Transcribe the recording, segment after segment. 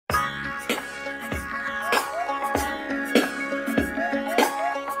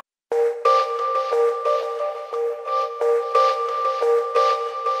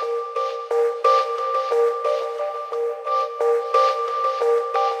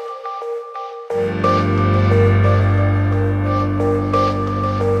What's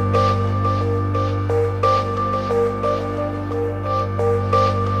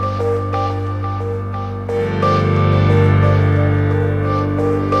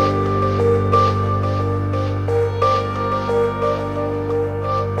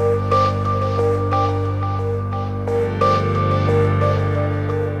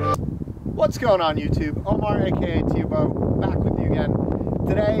going on YouTube? Omar aka Theibault back with you again.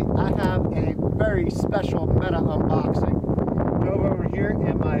 Today I have a very special meta unboxing. Go over here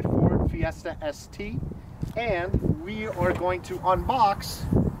in my Ford Fiesta ST and we are going to unbox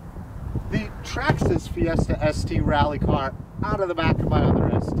the Traxxas Fiesta ST rally car out of the back of my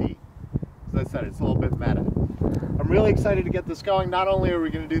other ST. As I said, it's a little bit meta. I'm really excited to get this going. Not only are we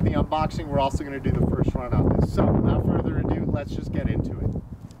going to do the unboxing, we're also going to do the first run on this. So without further ado, let's just get into it.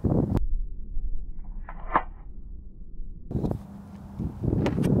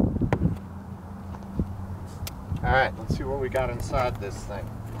 Alright, let's see what we got inside this thing.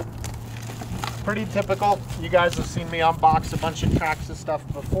 Pretty typical. You guys have seen me unbox a bunch of Traxxas stuff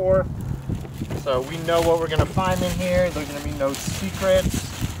before, so we know what we're going to find in here. There's going to be no secrets.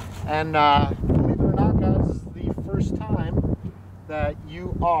 And believe it or not, guys, this is the first time that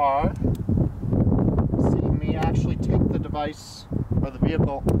you are seeing me actually take the device or the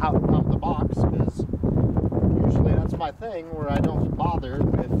vehicle out of the box, because usually that's my thing where I don't bother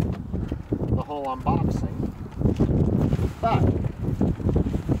with the whole unboxing. But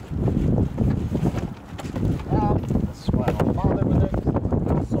that's why I don't bother with it.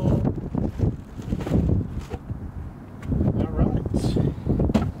 Alright.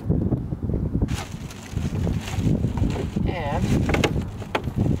 And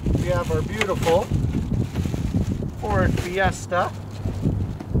we have our beautiful Ford Fiesta.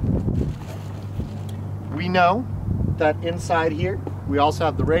 We know that inside here we also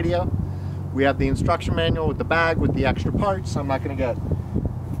have the radio. We have the instruction manual with the bag with the extra parts. I'm not going to get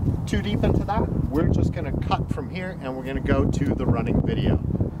too deep into that. We're just going to cut from here and we're going to go to the running video.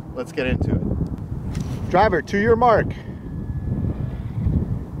 Let's get into it. Driver, to your mark.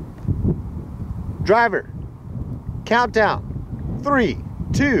 Driver, countdown. 3,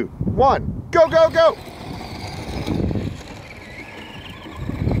 2, 1, go, go, go!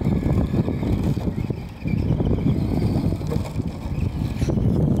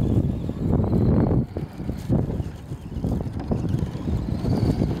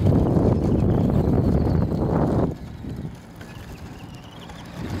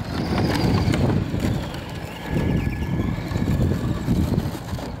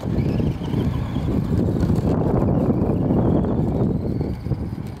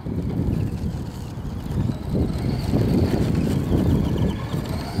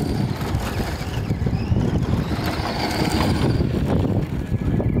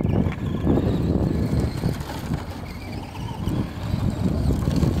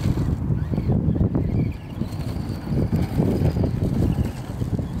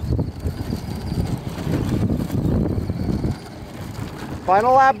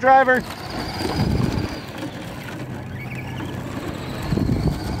 Final lap, driver.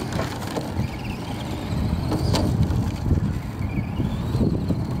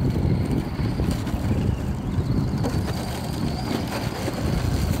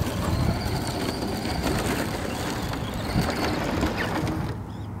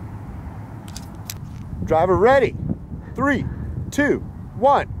 Driver ready. 3, 2,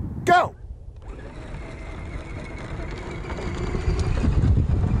 1, go!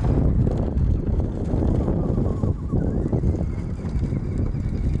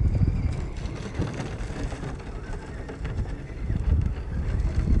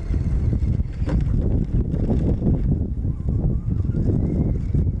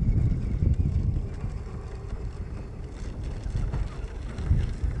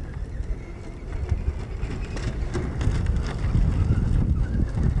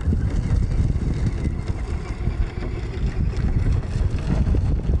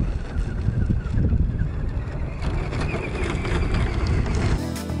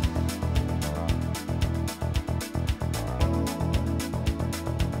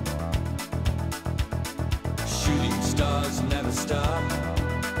 Stars never stop.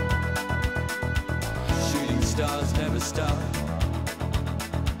 Shooting stars never stop.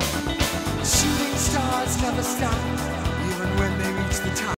 Shooting stars never stop. Even when they reach the top.